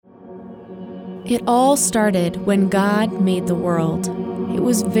It all started when God made the world. It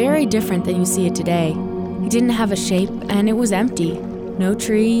was very different than you see it today. It didn't have a shape and it was empty. No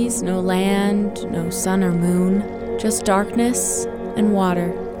trees, no land, no sun or moon, just darkness and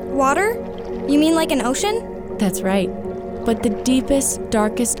water. Water? You mean like an ocean? That's right. But the deepest,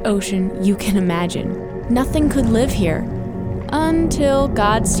 darkest ocean you can imagine. Nothing could live here until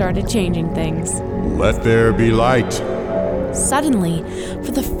God started changing things. Let there be light. Suddenly,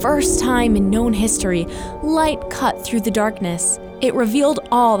 for the first time in known history, light cut through the darkness. It revealed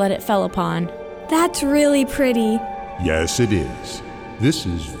all that it fell upon. That's really pretty. Yes, it is. This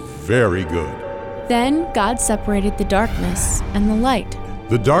is very good. Then God separated the darkness and the light.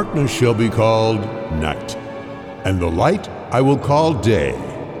 The darkness shall be called night, and the light I will call day.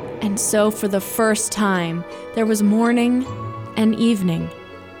 And so for the first time, there was morning and evening,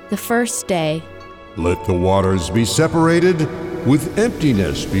 the first day. Let the waters be separated with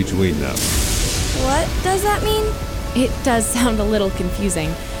emptiness between them. What does that mean? It does sound a little confusing,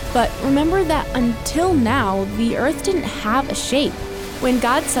 but remember that until now, the earth didn't have a shape. When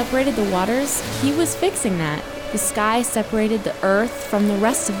God separated the waters, he was fixing that. The sky separated the earth from the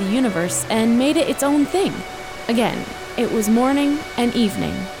rest of the universe and made it its own thing. Again, it was morning and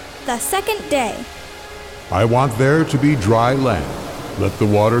evening. The second day. I want there to be dry land. Let the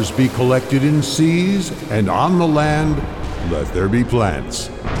waters be collected in seas, and on the land let there be plants.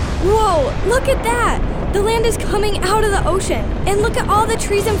 Whoa, look at that! The land is coming out of the ocean, and look at all the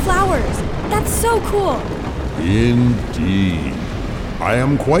trees and flowers. That's so cool. Indeed. I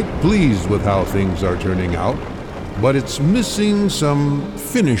am quite pleased with how things are turning out, but it's missing some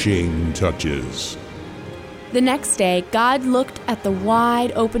finishing touches. The next day, God looked at the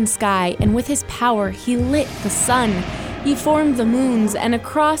wide open sky, and with his power, he lit the sun. He formed the moons, and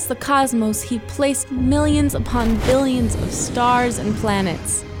across the cosmos, he placed millions upon billions of stars and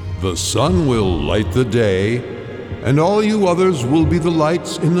planets. The sun will light the day, and all you others will be the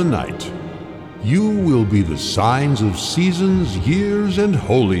lights in the night. You will be the signs of seasons, years, and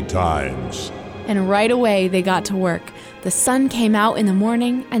holy times. And right away, they got to work. The sun came out in the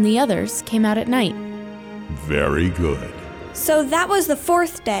morning, and the others came out at night. Very good. So that was the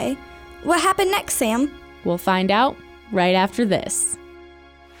fourth day. What happened next, Sam? We'll find out right after this.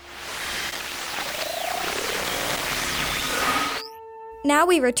 Now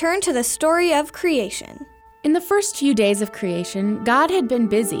we return to the story of creation. In the first few days of creation, God had been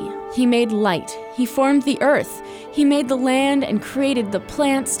busy. He made light. He formed the earth. He made the land and created the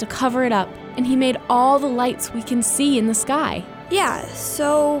plants to cover it up. And he made all the lights we can see in the sky. Yeah,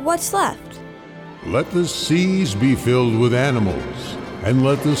 so what's left? Let the seas be filled with animals, and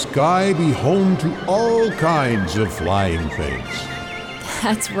let the sky be home to all kinds of flying things.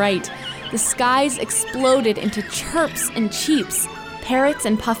 That's right. The skies exploded into chirps and cheeps. Parrots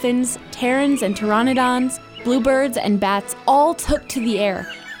and puffins, terns and pteranodons, bluebirds and bats all took to the air,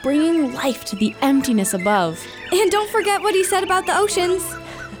 bringing life to the emptiness above. And don't forget what he said about the oceans.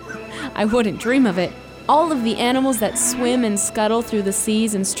 I wouldn't dream of it. All of the animals that swim and scuttle through the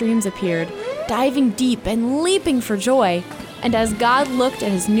seas and streams appeared, diving deep and leaping for joy. And as God looked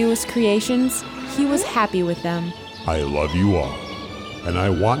at his newest creations, he was happy with them. I love you all, and I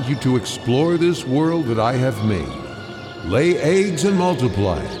want you to explore this world that I have made. Lay eggs and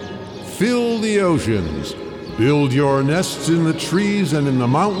multiply. Fill the oceans. Build your nests in the trees and in the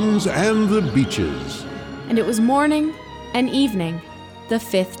mountains and the beaches. And it was morning and evening, the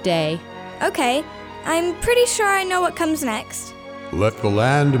fifth day. Okay, I'm pretty sure I know what comes next. Let the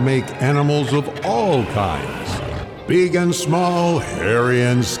land make animals of all kinds, big and small, hairy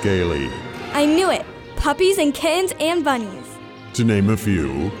and scaly. I knew it. Puppies and kittens and bunnies. To name a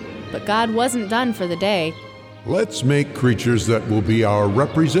few. But God wasn't done for the day. Let's make creatures that will be our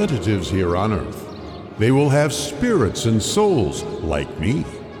representatives here on earth. They will have spirits and souls like me,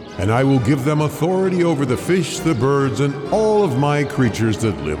 and I will give them authority over the fish, the birds, and all of my creatures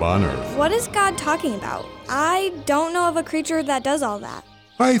that live on earth. What is God talking about? I don't know of a creature that does all that.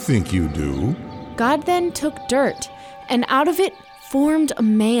 I think you do. God then took dirt, and out of it formed a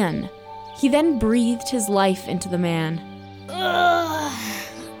man. He then breathed his life into the man.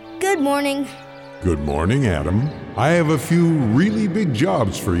 Good morning. Good morning, Adam. I have a few really big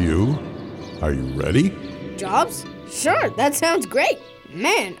jobs for you. Are you ready? Jobs? Sure, that sounds great.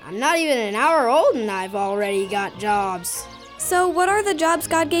 Man, I'm not even an hour old and I've already got jobs. So what are the jobs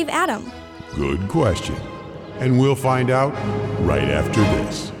God gave Adam? Good question. And we'll find out right after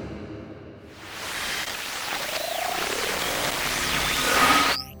this.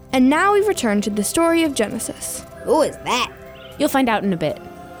 And now we return to the story of Genesis. Who is that? You'll find out in a bit.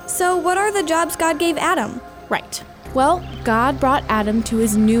 So what are the jobs God gave Adam? Right. Well, God brought Adam to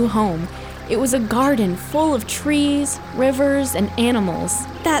his new home. It was a garden full of trees, rivers, and animals.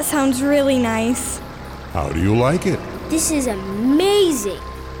 That sounds really nice. How do you like it? This is amazing.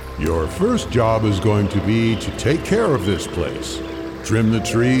 Your first job is going to be to take care of this place. Trim the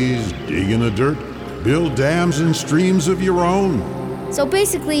trees, dig in the dirt, build dams and streams of your own. So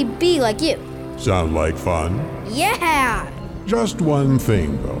basically, be like you. Sound like fun? Yeah! Just one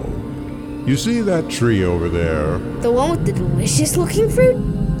thing, though. You see that tree over there? The one with the delicious looking fruit?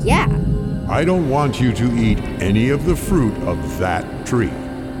 Yeah. I don't want you to eat any of the fruit of that tree.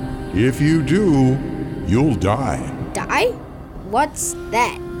 If you do, you'll die. Die? What's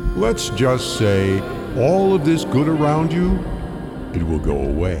that? Let's just say all of this good around you, it will go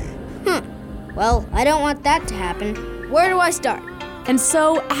away. Well, I don't want that to happen. Where do I start? And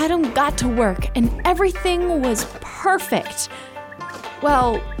so Adam got to work, and everything was perfect.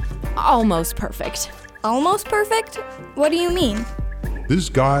 Well, almost perfect. Almost perfect? What do you mean? This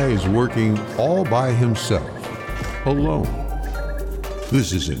guy is working all by himself, alone.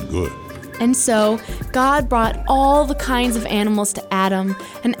 This isn't good. And so God brought all the kinds of animals to Adam,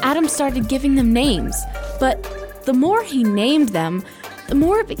 and Adam started giving them names. But the more he named them, the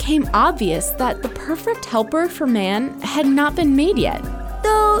more it became obvious that the perfect helper for man had not been made yet.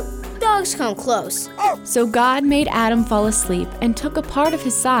 Though dogs come close. So God made Adam fall asleep and took a part of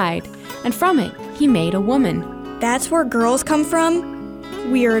his side, and from it he made a woman. That's where girls come from?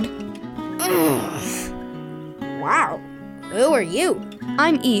 Weird. Wow. Who are you?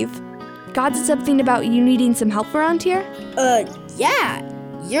 I'm Eve. God said something about you needing some help around here? Yeah.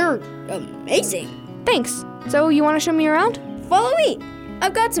 You're amazing. Thanks. So you want to show me around? Follow me.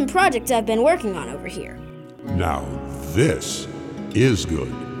 I've got some projects I've been working on over here. Now, this is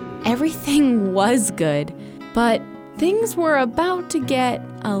good. Everything was good, but things were about to get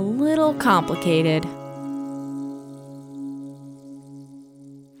a little complicated.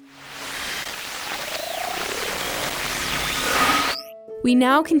 We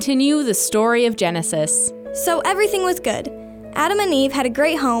now continue the story of Genesis. So everything was good. Adam and Eve had a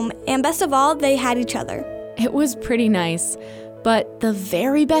great home, and best of all, they had each other. It was pretty nice, but the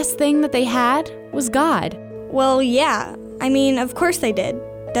very best thing that they had was God. Well, yeah. I mean, of course they did.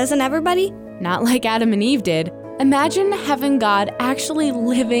 Doesn't everybody? Not like Adam and Eve did. Imagine having God actually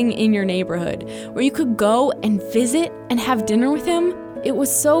living in your neighborhood, where you could go and visit and have dinner with him. It was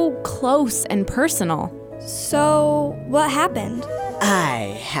so close and personal. So, what happened?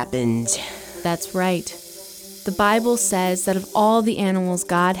 That's right. The Bible says that of all the animals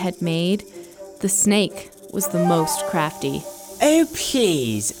God had made, the snake was the most crafty. Oh,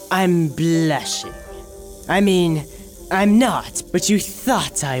 please, I'm blushing. I mean, I'm not, but you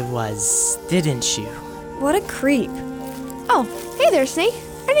thought I was, didn't you? What a creep. Oh, hey there, Snake.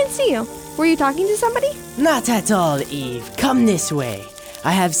 I didn't see you. Were you talking to somebody? Not at all, Eve. Come this way.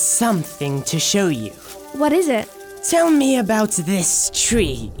 I have something to show you. What is it? Tell me about this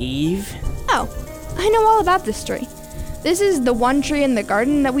tree, Eve. Oh, I know all about this tree. This is the one tree in the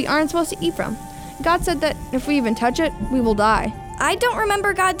garden that we aren't supposed to eat from. God said that if we even touch it, we will die. I don't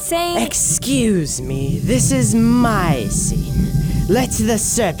remember God saying... Excuse me, this is my scene. Let the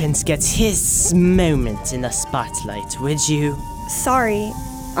serpent get his moment in the spotlight, would you? Sorry.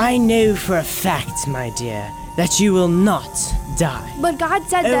 I know for a fact, my dear, that you will not die. But God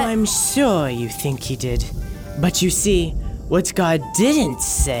said Oh, that... I'm sure you think he did. But you see, what God didn't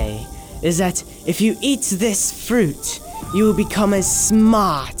say is that if you eat this fruit, you will become as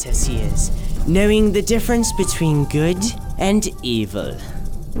smart as he is, knowing the difference between good and evil.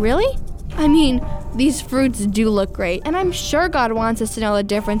 Really? I mean, these fruits do look great, and I'm sure God wants us to know the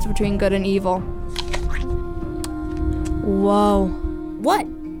difference between good and evil. Whoa. What?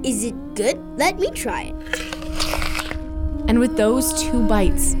 Is it good? Let me try it. And with those 2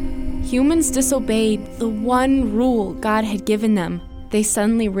 bites, humans disobeyed the one rule God had given them. They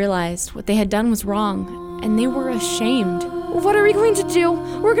suddenly realized what they had done was wrong, and they were ashamed. What are we going to do?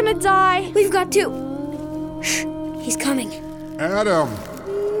 We're gonna die. We've got to. Shh. He's coming. Adam,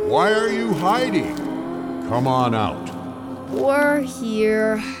 why are you hiding? Come on out. We're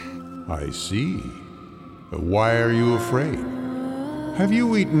here. I see. Why are you afraid? Have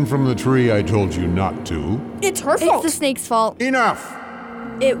you eaten from the tree I told you not to? It's her It's fault. the snake's fault. Enough!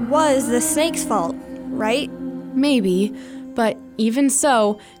 It was the snake's fault, right? Maybe, but even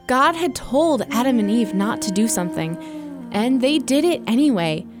so, God had told Adam and Eve not to do something, and they did it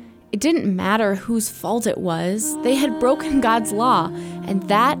anyway. It didn't matter whose fault it was. They had broken God's law, and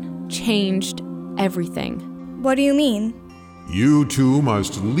that changed everything. What do you mean? You two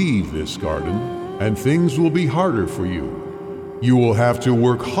must leave this garden, and things will be harder for you. You will have to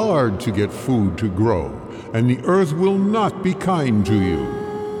work hard to get food to grow, and the earth will not be kind to you.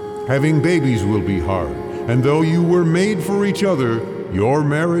 Having babies will be hard, and though you were made for each other, your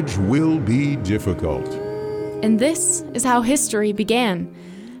marriage will be difficult. And this is how history began.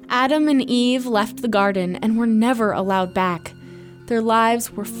 Adam and Eve left the garden and were never allowed back. Their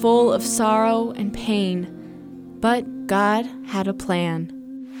lives were full of sorrow and pain. But God had a plan.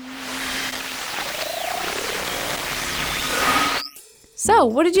 So,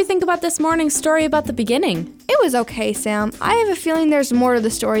 what did you think about this morning's story about the beginning? It was okay, Sam. I have a feeling there's more to the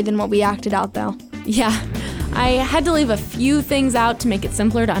story than what we acted out, though. Yeah, I had to leave a few things out to make it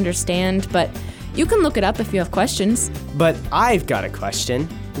simpler to understand, but you can look it up if you have questions. But I've got a question.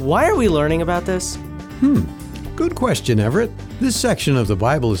 Why are we learning about this? Good question, Everett. This section of the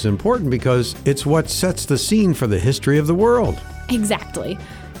Bible is important because it's what sets the scene for the history of the world. Exactly.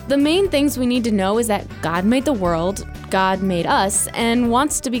 The main things we need to know is that God made the world, God made us, and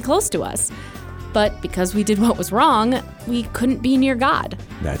wants to be close to us. But because we did what was wrong, we couldn't be near God.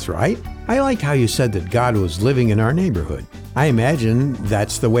 That's right. I liked how you said that God was living in our neighborhood. I imagine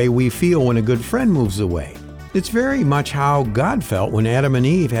that's the way we feel when a good friend moves away. It's very much how God felt when Adam and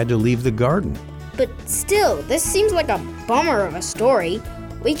Eve had to leave the garden. But still, this seems like a bummer of a story.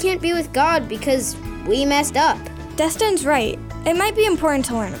 We can't be with God because we messed up. Destin's right. It might be important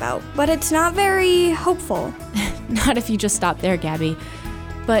to learn about, but it's not very hopeful. Not if you just stop there, Gabby.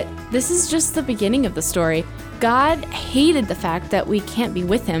 But this is just the beginning of the story. God hated the fact that we can't be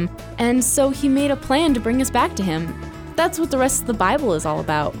with him, and so he made a plan to bring us back to him. That's what the rest of the Bible is all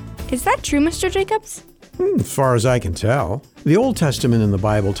about. Is that true, Mr. Jacobs? As far as I can tell, the Old Testament in the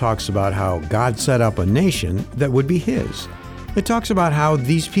Bible talks about how God set up a nation that would be his. It talks about how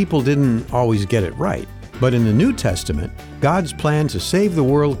these people didn't always get it right. But in the New Testament, God's plan to save the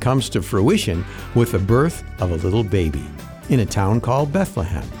world comes to fruition with the birth of a little baby in a town called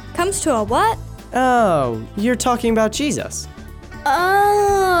Bethlehem. Comes to a what? Oh, you're talking about Jesus.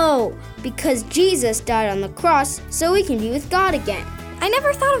 Oh, because Jesus died on the cross so we can be with God again. I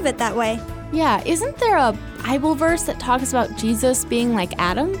never thought of it that way. Yeah, isn't there a Bible verse that talks about Jesus being like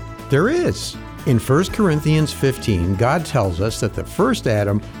Adam? There is. In 1 Corinthians 15, God tells us that the first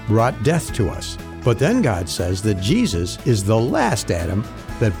Adam brought death to us. But then God says that Jesus is the last Adam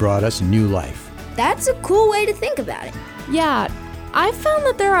that brought us new life. That's a cool way to think about it. Yeah, I've found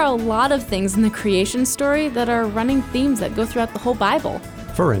that there are a lot of things in the creation story that are running themes that go throughout the whole Bible.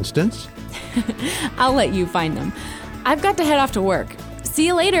 For instance, I'll let you find them. I've got to head off to work. See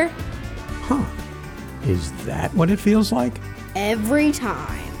you later. Is that what it feels like? Every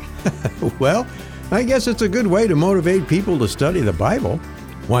time. Well, I guess it's a good way to motivate people to study the Bible.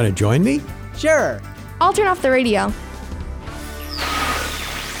 Want to join me? Sure. I'll turn off the radio.